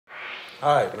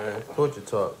All right, man. Torture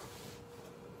talk.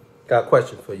 Got a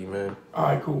question for you, man. All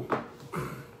right, cool.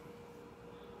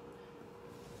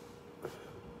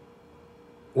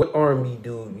 What R&B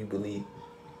dude you believe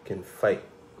can fight?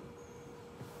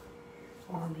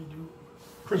 R&B dude.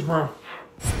 Chris Brown.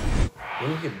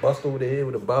 When you get bust over the head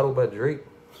with a bottle by Drake?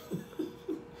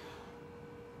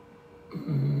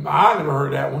 I never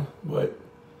heard that one, but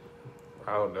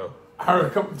I don't know. I heard a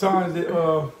couple of times that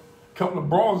a couple of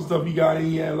brawls and stuff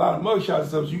he had a lot of mugshots and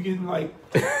stuff. So you getting like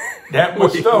that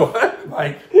much stuff. What?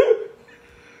 Like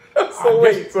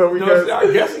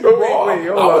I guess he can brawl. I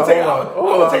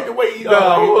would take the way he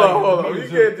hold on. You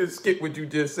can't just skip what you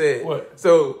just said. What?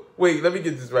 So wait, let me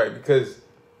get this right because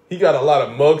he got a lot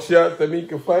of mug shots that mean he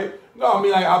can fight. No, I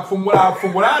mean like from what I know,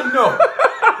 from what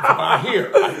I hear,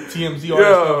 like TMZ, all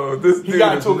that stuff. This dude he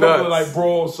got into a couple nuts. of like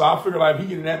brawls, so I figured like if he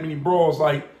getting that many brawls,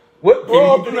 like what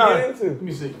brawl did he get into? Let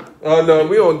me see. Oh no,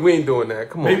 we ain't doing that.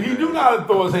 Come on. Maybe he do know how to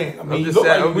throw his hand. I mean,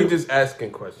 we just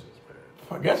asking questions,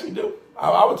 man. I guess he do.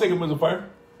 I would take him as a fighter.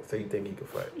 So you think he could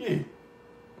fight? Yeah.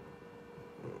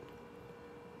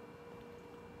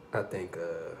 I think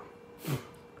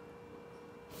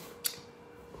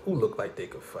who looked like they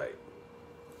could fight?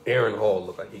 Aaron Hall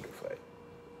looked like he could fight.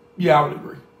 Yeah, I would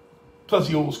agree. Plus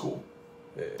he old school.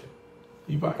 Yeah.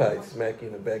 He probably smack you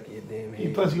in the back of your damn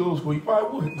head. Plus he old school. He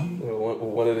probably would.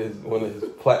 One of his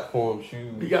platform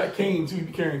shoes. He got canes too. He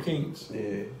be carrying canes. Yeah.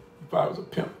 He probably was a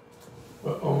pimp.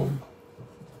 But oh,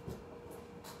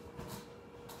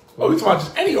 we talking about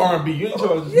just any R&B. You ain't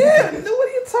talking about just what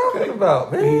are you talking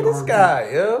about, man? Any this R&B. Guy,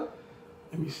 yo.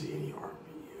 Let me see any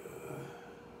R&B.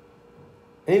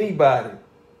 Anybody.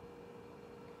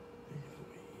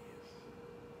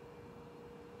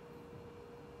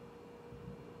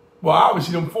 Well,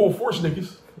 obviously them full force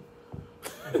niggas.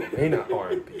 They not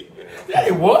R&B, man. Yeah,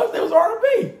 it was. It was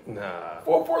R&B. Nah.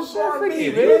 Full force is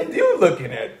R&B, man. You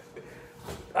looking at,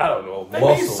 I don't know, they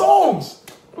muscle. made songs.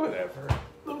 Whatever.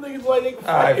 Them niggas like they can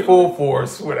fight. All right, full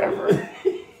force, whatever.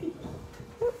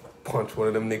 Punch one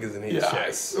of them niggas in his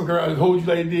chest. Okay, hold you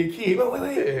like a dead kid.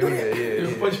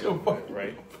 Yeah. Punch your fuck.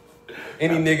 Right.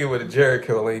 Any nigga with a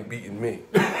Jericho ain't beating me.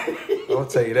 I'll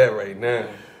tell you that right now.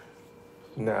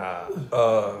 Nah.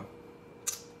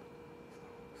 What's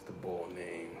the boy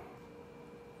name?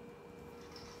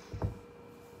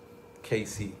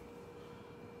 KC.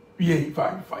 Yeah, he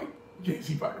probably can fight.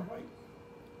 JC probably can fight.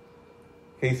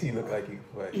 KC look like he can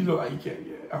fight. He look like he can,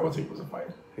 yeah. I would take him as a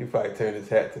fighter. He probably turned his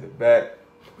hat to the back.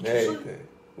 Everything.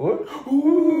 What?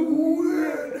 Ooh,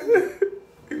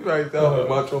 He probably thought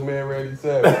Macho Man Randy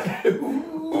Savage.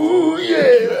 ooh,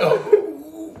 yeah.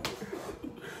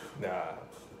 Nah.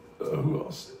 Who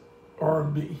else?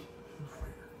 R&B.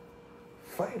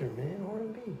 Fighter, man.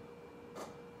 R&B.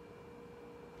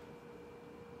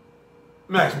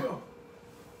 Maxwell.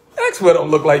 Maxwell don't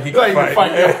look like he can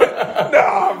fight.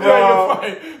 Nah, bro.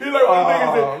 He's like one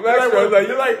of the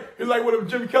niggas. He's like one of them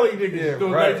Jimmy Kelly niggas. Yeah,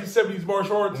 those right. 1970s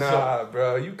martial arts. Nah,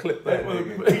 bro. You clip that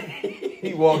nigga.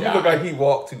 He walk. You look like he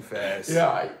walked too fast.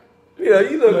 Yeah.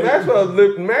 You look.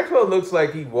 Maxwell looks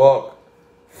like he walked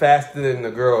faster than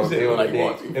the girl. If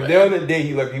they're on the date,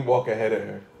 he walk ahead of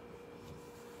her.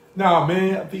 Nah,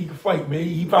 man, I think he can fight, man.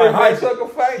 He probably hides it.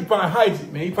 He probably hides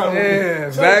it, man. He probably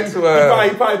Maxwell.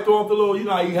 He probably throw off the little,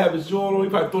 how you have his joint on. He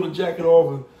probably throw the jacket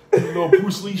off and do a little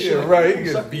Bruce Lee shit. Yeah, right. He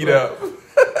gets beat up.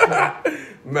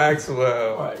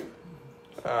 Maxwell. Right.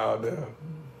 Oh no.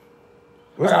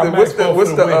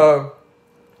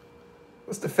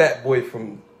 What's the fat boy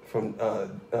from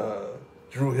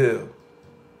Drew Hill?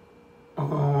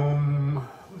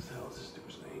 What's the hell is this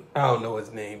dude's name? I don't know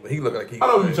his name, but he looked like he. I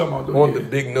know what you're talking about. On the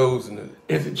big nose and the.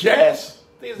 Is it Jazz?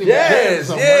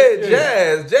 Jazz. I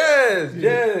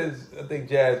think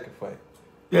Jazz can fight.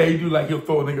 Yeah, he do like he'll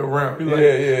throw a nigga around. He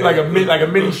like, like a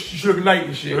mini Suge Knight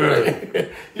and shit.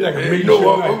 Right. He like a mini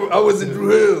Suge Knight. I was in Drew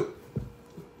Hill.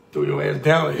 Throw your ass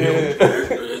down the hill.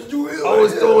 Drew Hill. I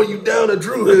was throwing you down to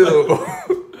Drew Hill.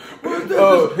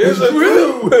 Here's a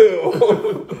Drew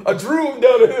Hill. I drew him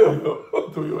down the hill.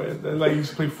 Throw your ass down. Like he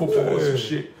used to play football or some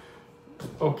shit.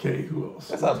 Okay, who else?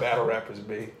 That's how battle rappers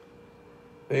be.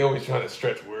 They always trying to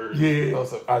stretch words. Yeah.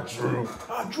 Also, I drew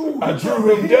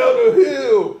him down the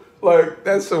hill. Like,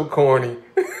 that's so corny.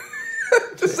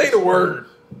 Just say the word.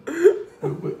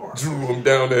 Drew him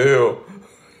down the hill.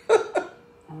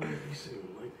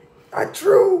 I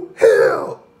drew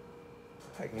hill.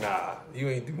 Like, nah, you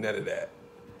ain't do none of that.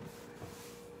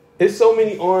 There's so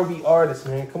many R&B artists,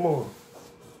 man. Come on.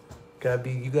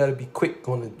 You gotta be quick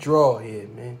on the draw here,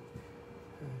 man.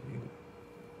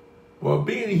 Well,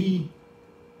 being he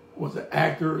was an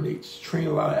actor and they train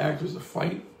a lot of actors to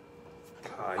fight,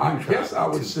 I guess I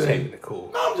would say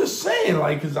technical. No, I'm just saying,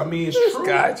 like, because I mean, it's This true.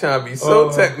 guy trying to be so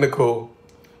technical.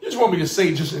 You just want me to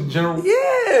say just in general?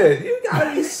 Yeah, you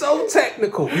gotta be so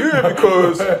technical. Yeah,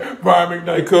 because Brian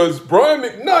McKnight. Because Brian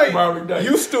McKnight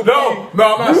used to no, I'm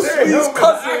not saying his him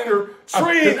cousin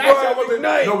trained Brian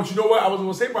McKnight. No, but you know what? I wasn't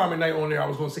gonna say Brian McKnight on there. I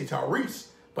was gonna say Tyrese,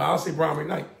 but I'll say Brian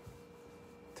McKnight.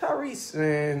 Tyrese,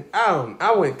 man,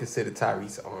 I wouldn't consider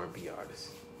Tyrese an R&B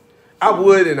artist. I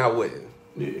would and I wouldn't.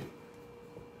 Yeah,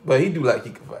 but he do like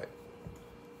he can fight.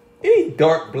 Any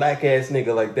dark black ass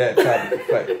nigga like that probably can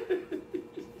fight.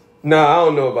 Nah, I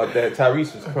don't know about that.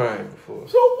 Tyrese was crying before.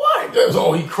 So what?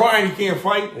 Oh, he crying, he can't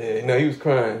fight? Yeah, no, he was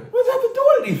crying. What does that have to do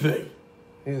with anything?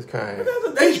 He was crying.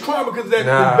 He's crying because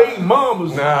that baby mom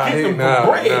was getting him for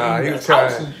bread. He was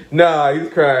crying. Nah, he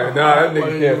was crying. Nah, that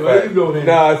nigga can't fight.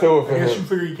 Nah, it's over for him. I guess you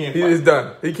figure he can't fight. He's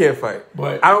done. He can't fight.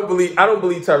 But I don't believe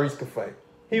Tyrese can fight.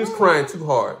 He was crying too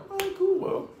hard. All right,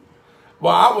 cool.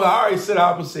 Well, I already said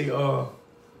I would say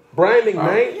Brian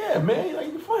McKnight? Yeah, man, he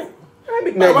like to fight. Brian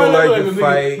McKnight don't like to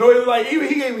fight. No, it was like he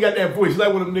ain't even got that voice. He's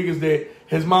like one of them niggas that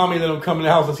his mom ain't let him come in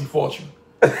the house unless he fought you.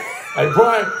 Like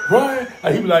Brian,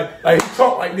 like he be like he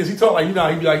talk like this. He talk like, he be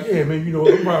like, yeah, man, you know,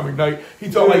 I'm Brian McKnight. He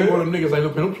talk like one of them niggas like,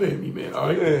 look, man, don't play with me, man, all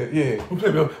right? Yeah. Don't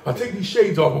play with me. I'll take these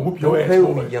shades off and whoop your ass, play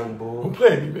with me, young boy. Don't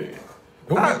play with me,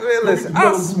 man. Listen,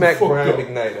 I'll smack Brian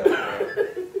McKnight up, man.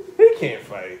 He can't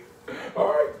fight. All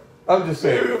right. I'm just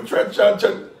saying. I'm trying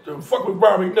to fuck with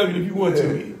Brian McKnight if you want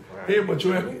to. Yeah, but you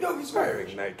have McNuggets Brian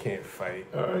McKnight can't fight.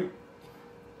 All right.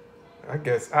 I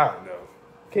guess, I don't know.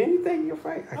 Can you think he'll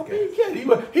fight? I mean, he can. He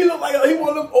look like he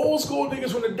one of them old school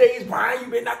niggas from the days. Brian, you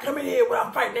better not come in here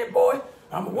without fighting that boy.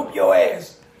 I'm gonna whoop your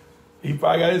ass. He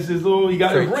probably got his little. He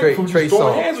got his ring from just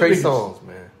throwing hands with niggas. Trey Songz,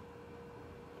 man.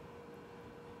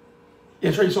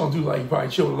 Yeah, Trey Songz do like he probably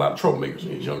chilled with a lot of troublemakers when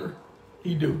he was younger.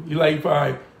 He do. He like he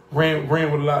probably ran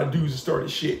with a lot of dudes and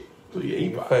started shit. So yeah, he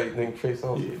probably fight. Think Trey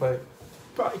Songz can fight?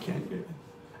 Probably can. Yeah.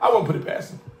 I won't put it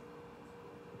past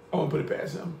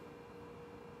him.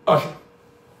 Usher.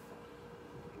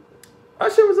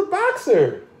 Usher was a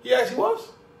boxer. Yes, he was.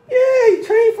 Yeah, he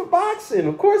trained for boxing.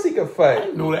 Of course he could fight. I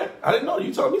didn't know that. I didn't know.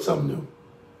 You told me something new.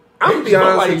 I'm gonna be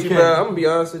honest with you, bro. I'm gonna be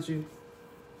honest with you.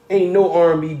 Ain't no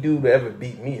R&B dude that ever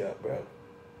beat me up, bro.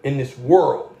 In this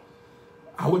world.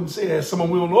 I wouldn't say that's someone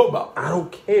we don't know about. I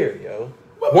don't care, yo.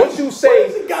 Once you say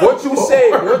you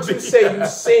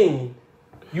sing,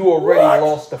 you already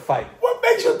lost the fight. What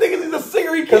makes you think he's a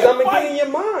singer? He can't Because I'm gonna get in your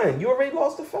mind. You already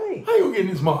lost the fight. How you gonna get in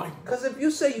his mind? Because if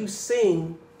you say you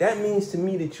sing, that means to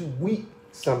me that you weak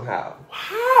somehow.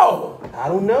 How? I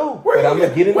don't know. But I'm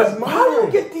gonna get in his mind. How do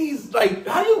you get these? Like,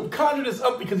 how do you conjure this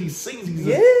up because he sings? He's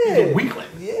a weakling.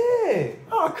 Yeah.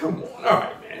 Oh, come on. All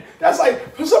right, man. That's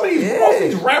like for some of these most of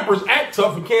these rappers act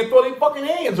tough and can't throw their fucking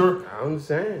hands. Or I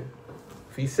understand.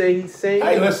 If he say he's singing,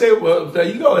 hey, let's say there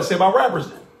you go. Let's say about rappers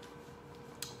then.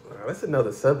 That's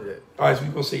another subject. All right, so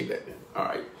we're gonna save that then. All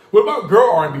right. What about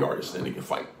girl R&B artists? Then they can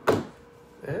fight.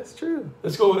 That's true.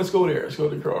 Let's go there. Let's go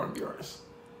to girl R&B artists.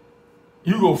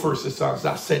 You go first this time, since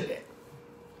I said that.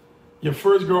 Your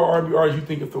first girl R&B artist you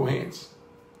think can throw hands?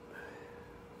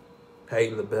 Patti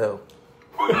LaBelle.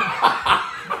 Yo,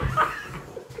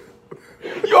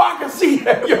 I can see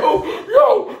that,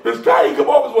 yo. This Patti come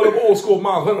off as one of them old school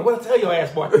moms. What I tell your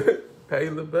ass, boy? Patti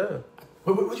LaBelle.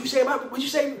 What you say about? What you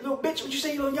say, little bitch? What you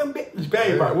say, little young bitch? This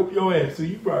Patti probably whoop your ass. So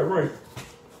you probably right.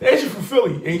 And she's from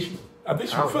Philly, ain't she? I think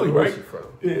she's from Philly, right? She from?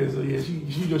 Yeah, so yeah, she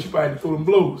probably had to throw them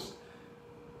blows.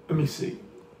 Let me see.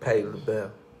 Patti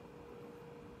LaBelle.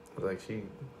 Like she.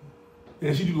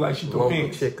 Yeah, she do like she throw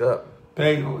hands. Chick up.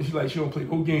 Patti, she don't play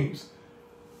no games.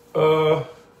 I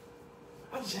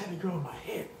just had a girl in my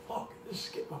head. Fuck, it just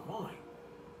skipped my mind.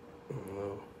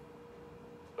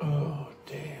 Oh,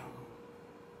 damn.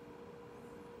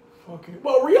 Fucking.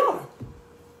 Well, Rihanna.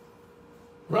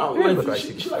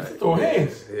 She likes to throw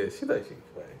hands. Yeah, she likes she can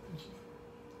fight.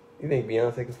 You think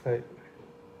Beyonce can fight?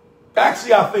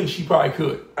 Actually, I think she probably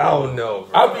could. I don't know,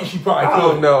 bro. I think she probably could. I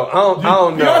don't know. I don't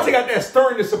know. Beyonce got that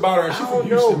sternness about her. And she's from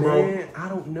Houston, bro. I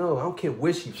don't know. I don't care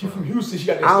where she's from. She's from Houston. She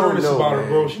got that sternness about her,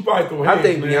 bro. She probably throw hands, I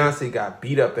think Beyonce got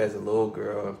beat up as a little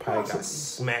girl and probably got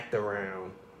smacked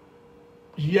around.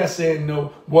 Yes and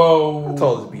no. Whoa. How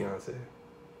tall is Beyonce?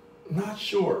 Not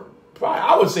sure. Probably,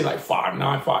 I would say like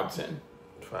 5'9", 5'10".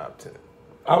 5'10".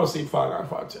 I would say 5'9",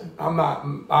 5'10". I'm not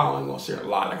gonna say her a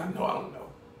lot. Like I don't know.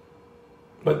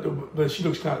 But she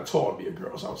looks kind of tall to be a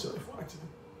girl, so I would say like 5'10".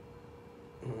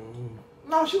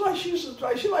 No, Beyonce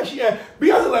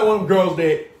like one of them girls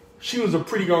that she was a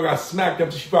pretty girl, got smacked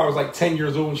up till she probably was like 10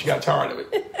 years old and she got tired of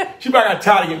it. She probably got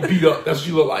tired of getting beat up. That's what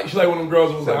she looked like. She's like one of them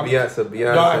girls that was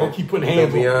Beyonce. I'm gonna keep putting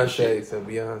hands on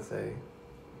Beyonce.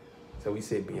 So we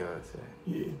said Beyonce.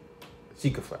 Yeah.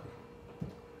 She could fight.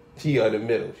 She the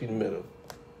middle. She the middle.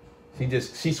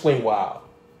 She swing wild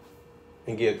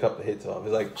and get a couple of hits off.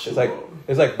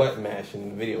 It's like button mashing in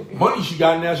the video game. Money she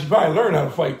got now, she probably learned how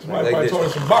to fight. Somebody probably taught her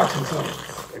some boxing or something.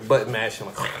 Like button mashing.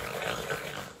 Like,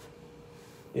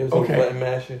 you ever seen button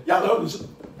mashing? Y'all know this.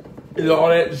 All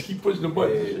that, just keep pushing the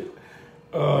buttons and shit.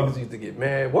 Niggas used to get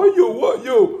mad. What? What?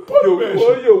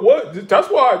 That's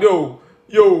why, yo.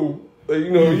 Like,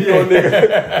 you know a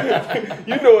nigga.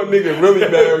 You know a nigga really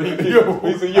mad when he said,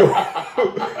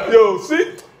 see,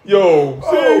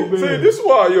 this is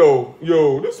why,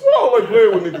 this is why I don't like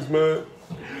playing with niggas, man.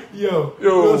 Yo,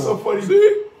 that's so funny.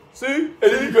 See? And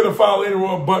then you could have filed later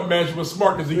on butt match was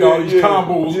smart because he got all these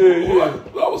combos.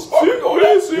 Yeah. I was smart to go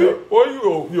that shit. Why you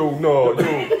go,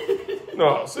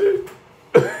 nah, see?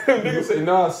 Nigga say,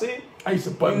 nah, see? I used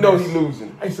to butt mash. You know he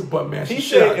losing. I used to butt mash. He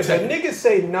said, if a nigga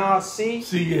say, nah, see?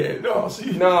 See, yeah, no,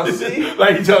 see. Nah, see?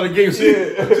 Like he telling the game, see?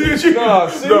 Yeah. See it's cheating. Nah,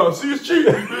 see? No, see it's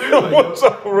cheating. One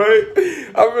time, right?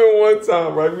 I remember one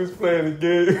time, right? We was playing a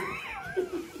game.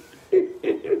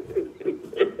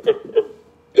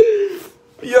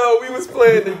 Yo, we was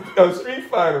playing a Street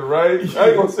Fighter, right? I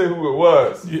ain't gonna say who it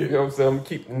was. Yeah. You know what I'm saying? I'm gonna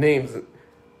keep the names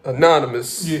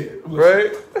anonymous. Yeah.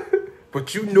 Right?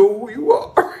 But you know who you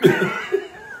are.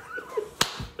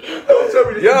 Don't tell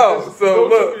me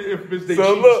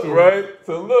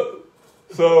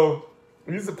So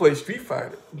we used to play Street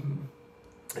Fighter.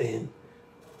 And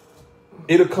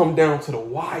it'll come down to the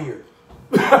wire.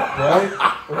 Right?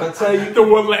 When I tell you the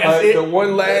one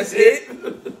last hit.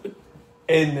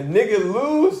 And the nigga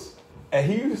lose,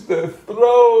 and he used to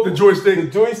throw the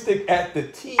joystick at the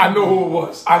TV. I know who it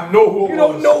was. You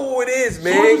don't know who it is,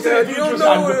 man. You don't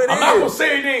know who it is. I'm not gonna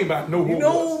say a name, but I know who it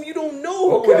was. You don't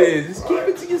know who it is. Just keep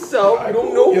it to yourself. You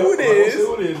don't know who it is.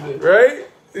 Right?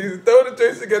 He used to throw the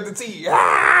joystick at the TV.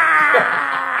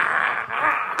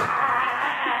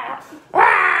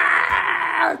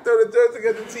 Throw the joystick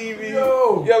at the TV.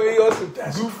 Yo, he on some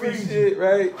goofy shit,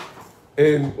 right?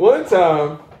 And one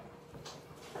time,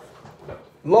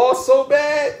 lost so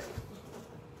bad,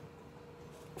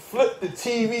 flipped the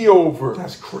TV over.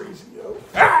 That's crazy, yo.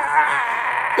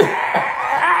 That's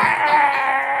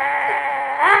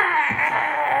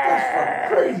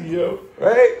fucking crazy, yo.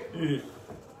 Right? Yeah.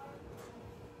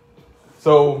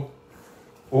 So,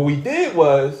 what we did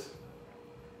was,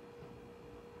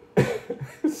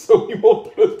 so we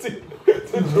won't put the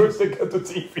joystick at the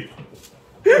TV.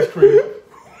 That's crazy.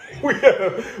 We had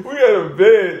a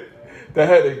bed that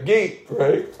had a gate,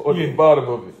 right, on the bottom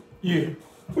of it. Yeah.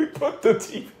 We put the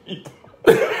TV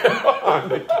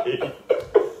behind the gate.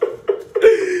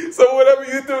 So whenever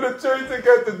you threw the joystick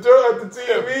at the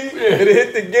TV, and it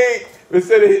hit the gate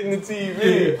instead of hitting the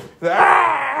TV.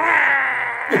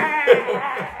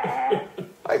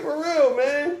 Like, for real,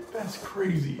 man. That's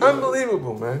crazy. Yo.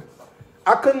 Unbelievable, man.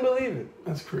 I couldn't believe it.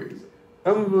 That's crazy.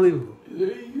 Unbelievable.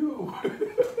 There you go.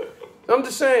 I'm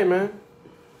just saying, man.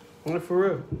 Like, for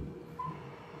real.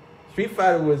 Street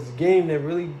Fighter was a game that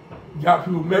really got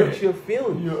people mad. Hurt your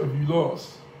feelings. If you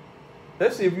lost.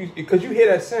 Especially if because you hear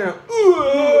that sound.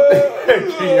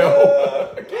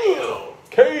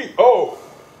 KO.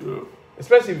 Yeah.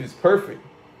 Especially if it's perfect.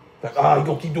 Like, you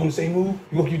gonna keep doing the same move?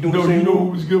 You gonna keep doing the same move? You know who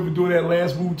was good for doing that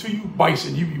last move to you?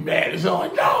 Bison. You be mad as hell.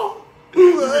 Like, no.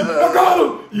 I got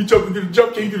him. You jump into the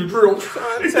jump kick, into the drill. I'm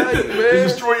trying to tell you, man.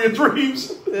 Destroy your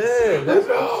dreams. Yeah, that's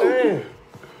what I'm saying.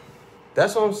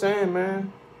 That's what I'm saying,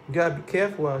 man. You gotta be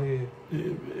careful out here. Yeah,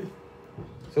 man.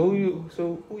 So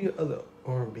who your other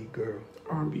R&B girl?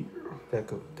 R&B girl that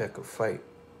could fight.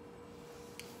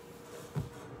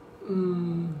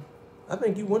 I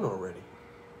think you won already.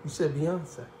 You said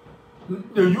Beyonce.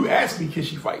 No, you asked me can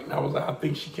she fight, and I was like, I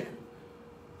think she can.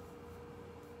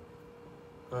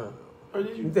 Or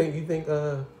did you? You think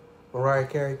Mariah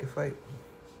Carey could fight?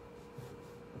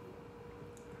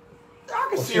 I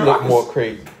can see she her. look more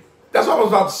crazy. That's what I was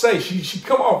about to say. She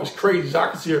come off as crazy. So I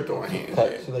can see her throwing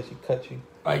hands. She let you cut you.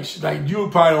 Like you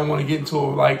probably don't want to get into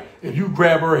it. Like if you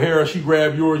grab her hair or she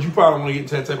grab yours, you probably don't want to get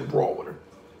into that type of brawl with her.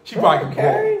 She probably can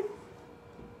brawl.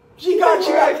 She got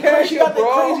that crazy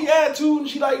attitude, and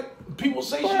she like people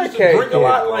say she used to drink a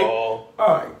lot. Like, all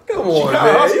right, come on,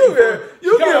 man,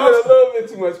 you giving a little bit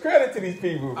too much credit to these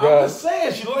people, bro. I'm just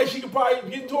saying, she could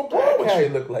probably get into a brawl with you.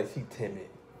 Look like she timid.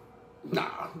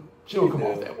 Nah, she don't come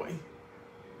off that way.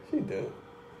 She do.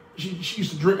 She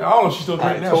used to drink. I don't know if she still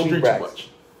drinks now. She drinks too much.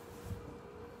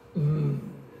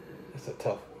 That's a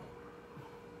tough one.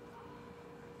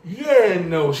 Yeah,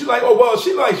 no. She like,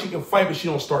 she can fight, but she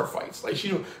don't start fights. Like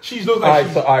she's those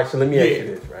like. All right, so let me ask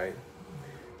you this, right?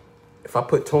 If I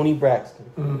put Tony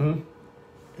Braxton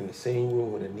in the same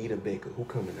room with Anita Baker. Who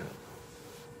coming out?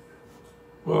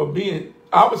 Well,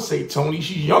 I would say Tony.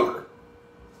 She's younger.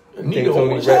 Anita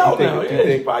almost out now.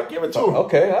 Yeah, she probably give it to her.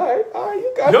 Okay, all right,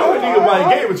 you got young that. Anita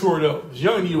might gave it to her though.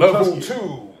 Young Anita was Level husky.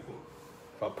 2.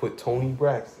 If I put Tony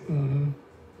Braxton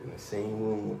in the same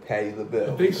room with Patti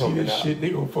LaBelle, if they see this shit,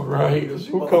 they gonna fuck around hate us.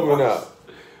 Who coming out?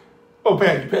 Oh,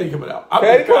 Patti coming out.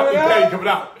 Patti coming out? Patti coming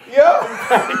out. Yeah.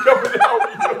 Patti coming out.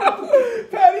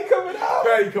 Patti coming out?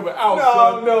 Patti coming out, no,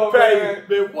 son. No, Patti,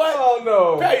 man, what? Oh,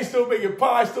 no. Patti still making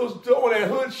pies, still on that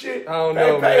hood shit. I don't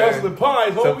know, Patti man. hustling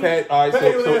pies, homie. So, Patti, all right,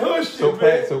 Patti on that hood shit,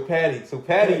 man. So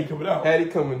Patti coming out. Patti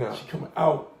coming out. She coming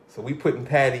out. So we putting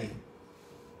Patti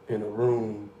in a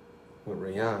room with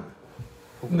Rihanna.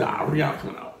 Nah, Rihanna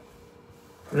coming out.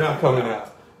 Rihanna coming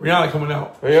out. Rihanna coming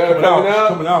out. Rihanna coming out.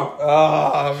 She coming out.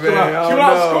 Oh, man. She coming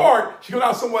out scarred. She coming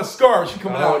out somewhat scarred. She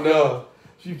coming out. No.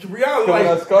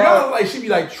 Rihanna like she be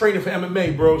like training for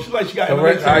MMA, bro. She like she got MMA. All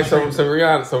right, so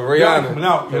Rihanna coming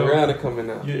out. Rihanna coming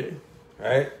out. Yeah.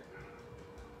 Right?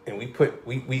 And we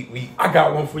I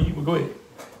got one for you, but go ahead.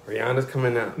 Rihanna's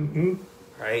coming out.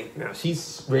 Right? Now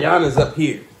Rihanna's up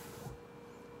here.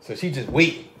 So she just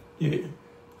waiting. Yeah.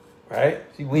 Right?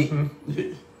 She waiting.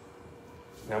 Yeah.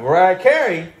 Now Mariah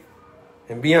Carey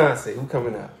and Beyonce, who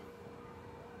coming out?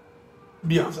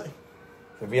 Beyonce.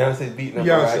 So Beyonce's beating up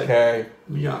Mariah Carey.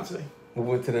 Beyonce.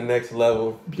 Moving to the next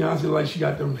level. Beyonce like she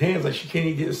got them hands like she can't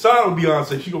even get inside with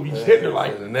Beyonce. She gonna be just hitting her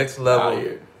like the next level. Out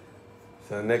here.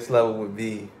 So the next level would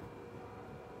be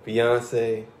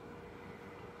Beyonce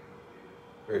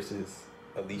versus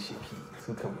Alicia Keys.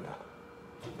 Who coming out?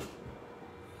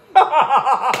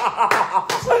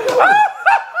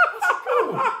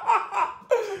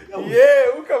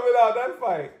 Yeah, who coming out of that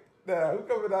fight? Nah, who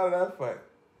coming out of that fight?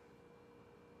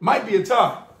 Might be a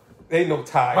tie. Ain't no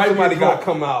tie. Might Somebody got to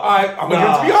come out. All right, I'm going to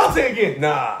give it to Beyonce again.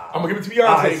 Nah. I'm going to give it to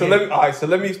Beyonce again. So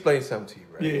let me explain something to you,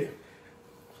 right? Yeah.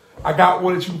 I got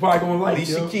one that you probably going to like,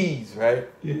 Alicia Keys, right?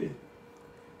 Yeah.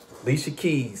 Alicia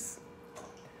Keys.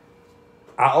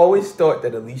 I always thought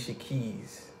that Alicia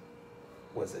Keys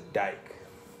was a dyke.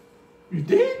 You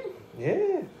did?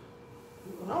 Yeah.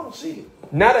 I don't see it.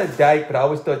 Not a dyke, but I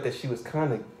always thought that she was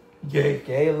kind of gay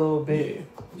a little bit. Yeah.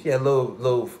 She had little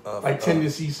like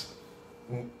tendencies.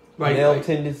 Male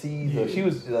tendencies. Yeah. She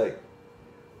was like,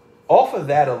 off of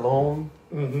that alone,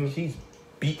 she's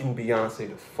beating Beyonce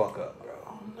the fuck up, bro. I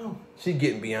don't know. She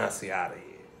getting Beyonce out of here.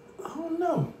 I don't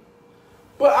know.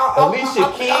 But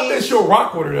Alicia Keys. I think she'll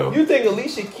rock with her though. You think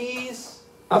Alicia Keys?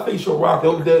 I think she'll rock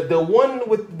with her. The one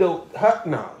with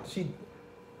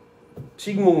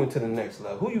she moving to the next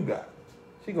level. Who you got?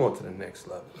 She going to the next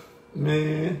level.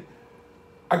 Man,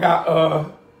 I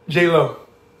got J-Lo.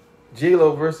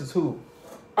 J-Lo versus who?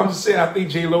 I'm just saying, I think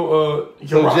J-Lo.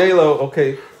 So J-Lo,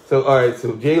 okay. So all right.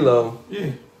 So J-Lo.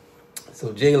 Yeah.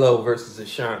 So J-Lo versus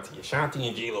Ashanti. Ashanti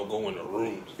and J-Lo go in the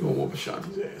rooms. You won't whoop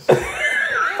Ashanti's ass.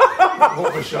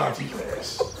 Whoop Ashanti's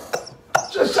ass.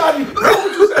 Ashanti.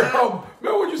 Remember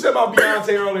what you said about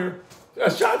Beyonce earlier?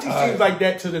 Ashanti seems like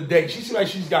that to the day. She seems like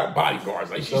she's got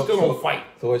bodyguards. Like she still don't fight.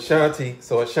 So Ashanti.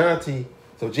 So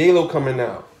J-Lo coming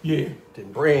out. Yeah.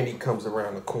 Then Brandy comes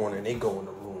around the corner and they go in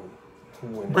the room.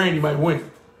 Brandy might win.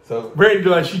 So Brandy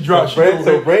like she dropped.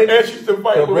 Brandy and she's to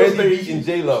fight. So Brandy beating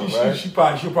J-Lo, right? She'll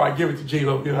probably give it to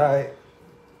J-Lo. Yeah. All right.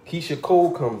 Keisha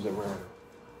Cole comes around.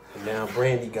 And now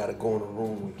Brandy got to go in the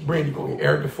room with Brandy gonna get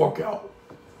aired the fuck out.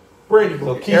 Brandy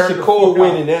gonna get aired the fuck out. So Keisha Cole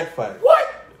winning that fight. What?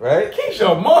 Right?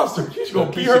 Keisha a monster. Keisha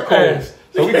gonna beat her ass.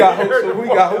 So who we got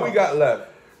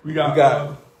left? We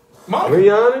got Monica.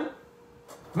 Rihanna?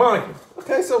 Monica.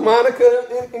 Okay, so Monica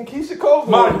and Keisha Cole.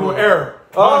 Monica will air.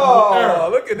 Oh,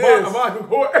 look at this. Monica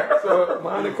will air. So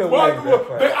Monica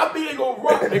I think they gonna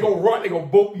rock. They gonna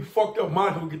both be fucked up.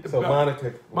 Monica will get the belt.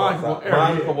 Monica will air.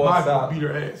 Monica walks out. Will beat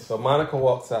her ass. So Monica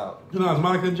walks out. You know, it's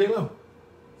Monica and J-Lo.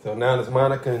 So now it's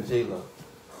Monica and J-Lo.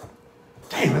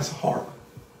 Damn, that's a hard one.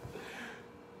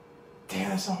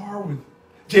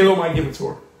 J-Lo might give it to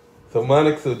her. So J-Lo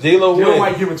wins. J-Lo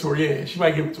might give it to her, yeah. She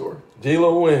might give it to her.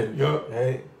 J-Lo wins. Yup.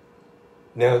 Right?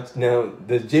 Now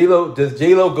does J-Lo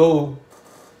go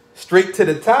straight to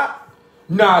the top?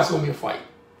 Nah, it's gonna be a fight.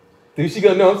 Do she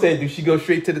go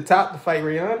straight to the top to fight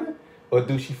Rihanna? Or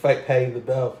do she fight Patti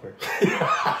LaBelle first?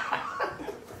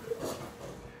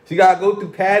 She gotta go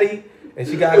through Patti. And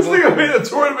she got this nigga made a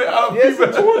tournament out of people. It's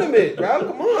a tournament, bro.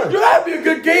 Come on. Yo, that'd be a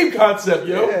good game concept,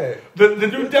 yo. Yeah. The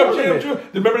new Def Jam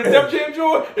Joint. Remember the Def Jam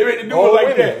Joint? They made the new one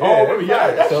like that. Yeah. All women.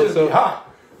 Yeah, that shit be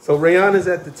hot. So Rihanna's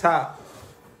at the top.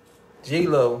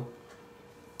 J-Lo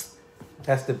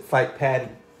has to fight Patti.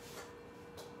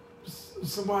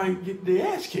 Somebody get their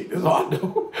ass kicked. That's all I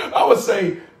know. I would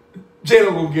say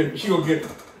J-Lo gonna get it. She gonna get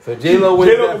it. So J-Lo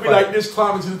wins J-Lo that will be fight. like this,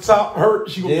 climbing to the top. Her,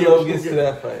 she gonna J-Lo get gets to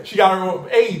that fight. She got her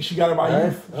age. She got her by Right?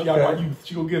 youth. She got her by youth.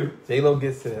 She gonna get her. J-Lo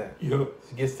gets to that. Yeah.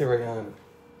 She gets to Rihanna.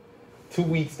 2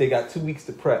 weeks. They got 2 weeks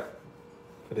to prep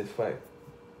for this fight.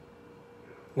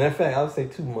 Matter of fact, I would say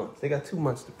 2 months. They got 2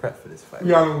 months to prep for this fight.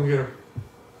 Rihanna gonna get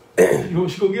her. You know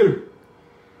what she gonna get her?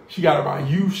 She got her by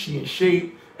youth. She in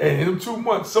shape. And in them 2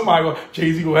 months, somebody gonna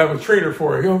Jay-Z gonna have a trainer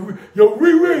for her. Yo,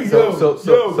 Riri,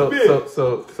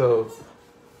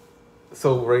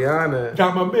 So Rihanna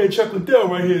got my man Chuck Liddell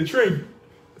right here to train you.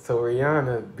 So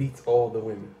Rihanna beats all the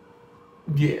women.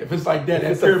 Yeah, if it's like that,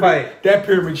 It's a fight. That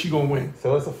pyramid, she gonna win.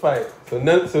 So it's a fight. So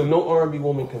no R&B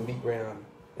woman can beat Rihanna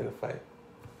in a fight.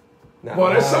 Not Well,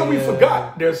 there's Maya, something we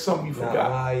forgot. There's something we not forgot.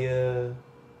 Maya.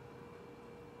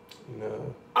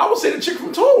 No. I would say the chick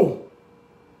from Total.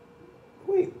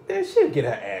 Wait, that shit get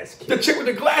her ass kicked. The chick with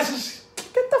the glasses.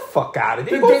 Get the fuck out of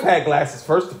it. They both had glasses,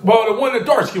 first of all. Well, the one, the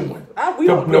dark skin one. We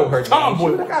don't know her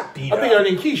tomboy. name. She got beat I think up. her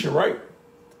name Keisha, right?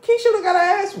 Keisha would have got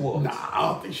her ass whooped. Nah, I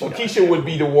don't think she got Keisha would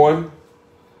be the one.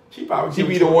 She probably She'd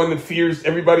be the one that fears,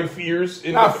 everybody fears.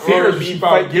 In not the fears, R&B she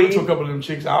probably fight give it to game. a couple of them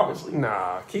chicks, obviously.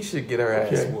 Nah, Keisha get her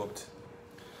ass Okay. whooped.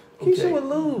 Okay. Keisha would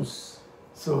lose.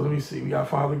 So let me see. We got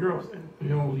 5 other girls then. You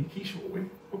know, Keisha will win.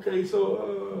 Okay,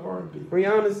 so R&B.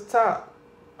 Rihanna's the top.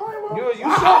 All right, well,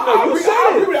 You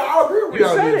said it. I agree with You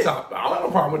Rihanna said being it. top. I don't have no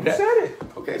problem with You that. said it.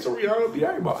 Okay, so Rihanna beat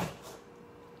everybody.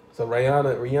 So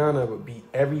Rihanna would beat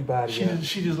everybody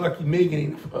She just lucky Megan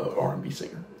ain't R&B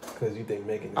singer. because you think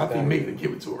Megan Thee I Stallion. think Megan will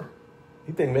give it to her.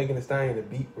 You think Megan Thee Stallion to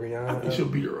beat Rihanna? I think she'll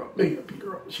beat her up. Megan will beat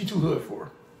her up. She too hood for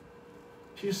her.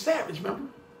 She's a savage,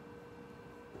 remember?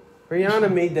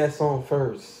 Rihanna made that song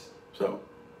first. So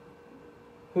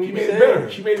Who she you made saying? it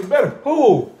better. She made it better.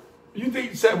 Who? You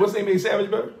think what's name made Savage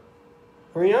better?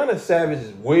 Rihanna Savage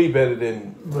is way better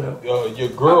than Well, your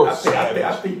girl I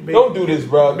Savage. think Megan- Don't do this,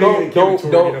 bro. Megan Don't give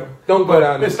it to her, you know. don't go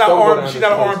down. It's this- not don't go R&B. down She's this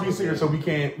not an place R&B with singer, me. so we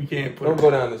can't put Don't her.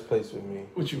 go down this place with me.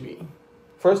 What you mean?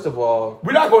 First of all,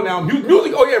 We're not going down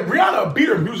music. Oh yeah, Rihanna beat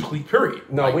her musically. Period.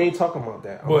 no, Like, we ain't talking about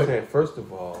that. I'm But- saying first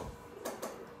of all.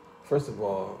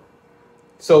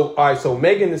 So all right, so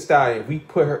Megan Thee Stallion, we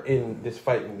put her in this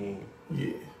fighting game.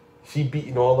 Yeah. She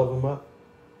beating all of them up.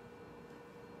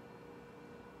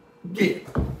 Yeah.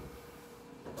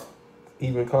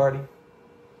 Even Cardi.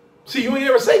 See, you ain't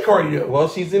ever say Cardi though. Well,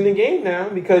 she's in the game now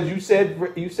because you said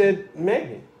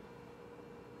Megan.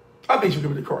 I think she'll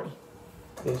give it to Cardi.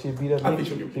 Then she beat up. I think Nicki.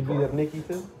 she'll give it She to beat Cardi. up Nicki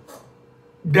too.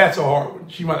 That's a hard one.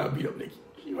 She might not beat up Nicki.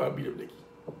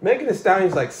 Megan Thee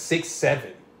Stallion's like 6'7".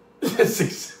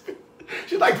 6'7".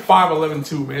 She's like 5'11"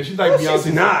 too, man. She's like No, Beyonce.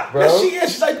 she's not, bro. Yes, she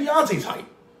is. She's like Beyonce's height.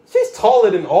 She's taller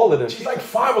than all of them. She's like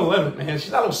 5'11", man.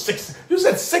 She's not no 6. You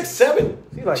said 6'7".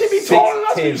 She's like She'd be taller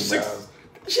than us. 6'10", Six.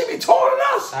 She'd be taller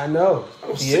than us. I know.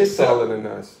 Oh, She is 6'7". taller than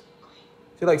us.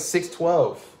 She's like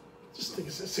 6'12". Just think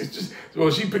it's 6. Well,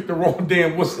 she picked the wrong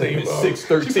damn what's the name?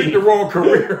 6'13". She picked the wrong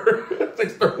career.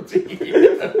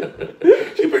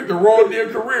 6'13". She picked the wrong damn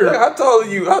career. How tall are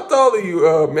you?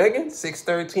 Megan?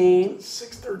 6'13".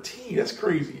 6'13". That's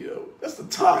crazy, yo. That's the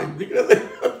time,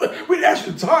 nigga. We didn't ask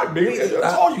you the time, nigga.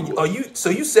 That's all you. Are you? So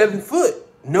you 7 foot?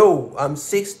 No, I'm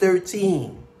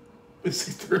 6'13". It's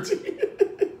 6'13".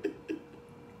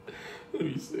 Let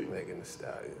me see. Megan Thee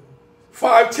Stallion.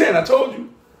 5'10". I told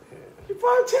you. You're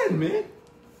 5'10", man.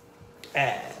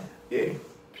 Yeah.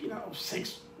 You know,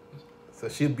 6. So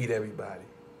she'll beat everybody.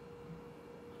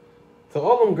 So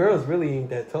all them girls really ain't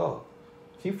that tall.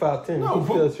 She 5'10". No, She's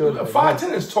still shorter than me.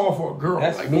 5'10" is tall for a girl.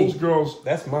 That's like me. most girls.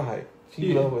 That's my height. She's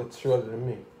Yeah. a little bit shorter than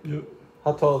me. Yeah.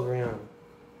 How tall is Rihanna?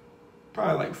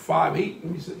 Probably like 5'8".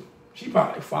 Let me see. She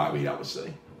probably like 5'8", I would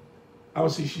say. I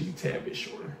would say she's a tad bit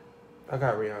shorter. I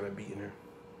got Rihanna beating her.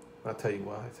 I'll tell you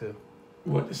why too.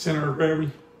 What, the center of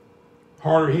gravity?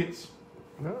 Harder hits?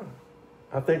 No.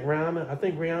 I think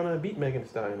Rihanna beat Megan Thee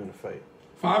Stallion in the fight.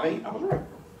 5'8"? I was right.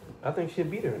 I think she'll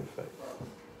beat her in the fight.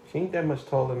 She ain't that much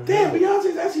taller than Damn, her.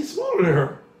 Beyonce's actually smaller than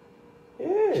her.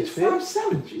 Yeah, She's shit.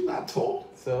 5'7". She's not tall.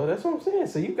 So that's what I'm saying.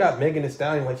 So you got Megan Thee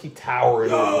Stallion like she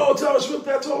towering. Yo, Taylor Swift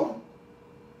that tall?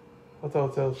 What's all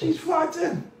tell? She's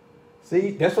 5'10".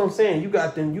 See, that's what I'm saying. You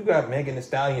got Megan Thee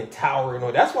Stallion towering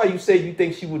on. That's why you say you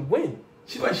think she would win.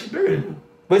 She bigger than you.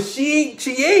 But she ain't.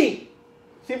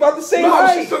 She about the same No,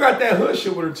 height. she still got that hood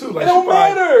shit with her too. Like, It don't she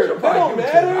probably- matter. she'll probably It don't give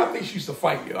to her. matter. I think she used to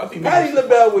fight, yo. I think Patti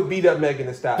LaBelle would beat up Megan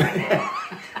Thee Stallion.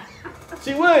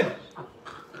 She would.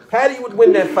 Patti would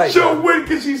win that fight. She'll bro. win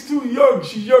because she's too young.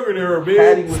 She's younger than her, man.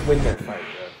 Patti would win that fight,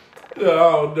 bro.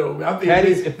 Oh no, man. I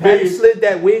think If Patti slid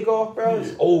that wig off, bro,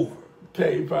 it's over.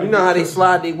 Patti probably You know how they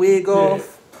slide their wig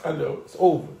off? I know. It's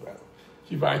over, bro.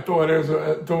 She probably throw it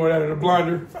at a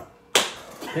blinder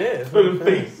Yeah. for the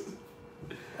face.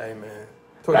 Hey, man.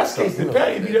 That's case that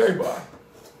Patti beat everybody.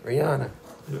 Rihanna.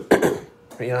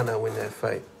 Rihanna win that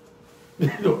fight.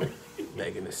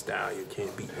 Megan Thee Stallion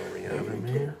can't beat no Rihanna,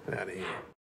 man. Get out of here.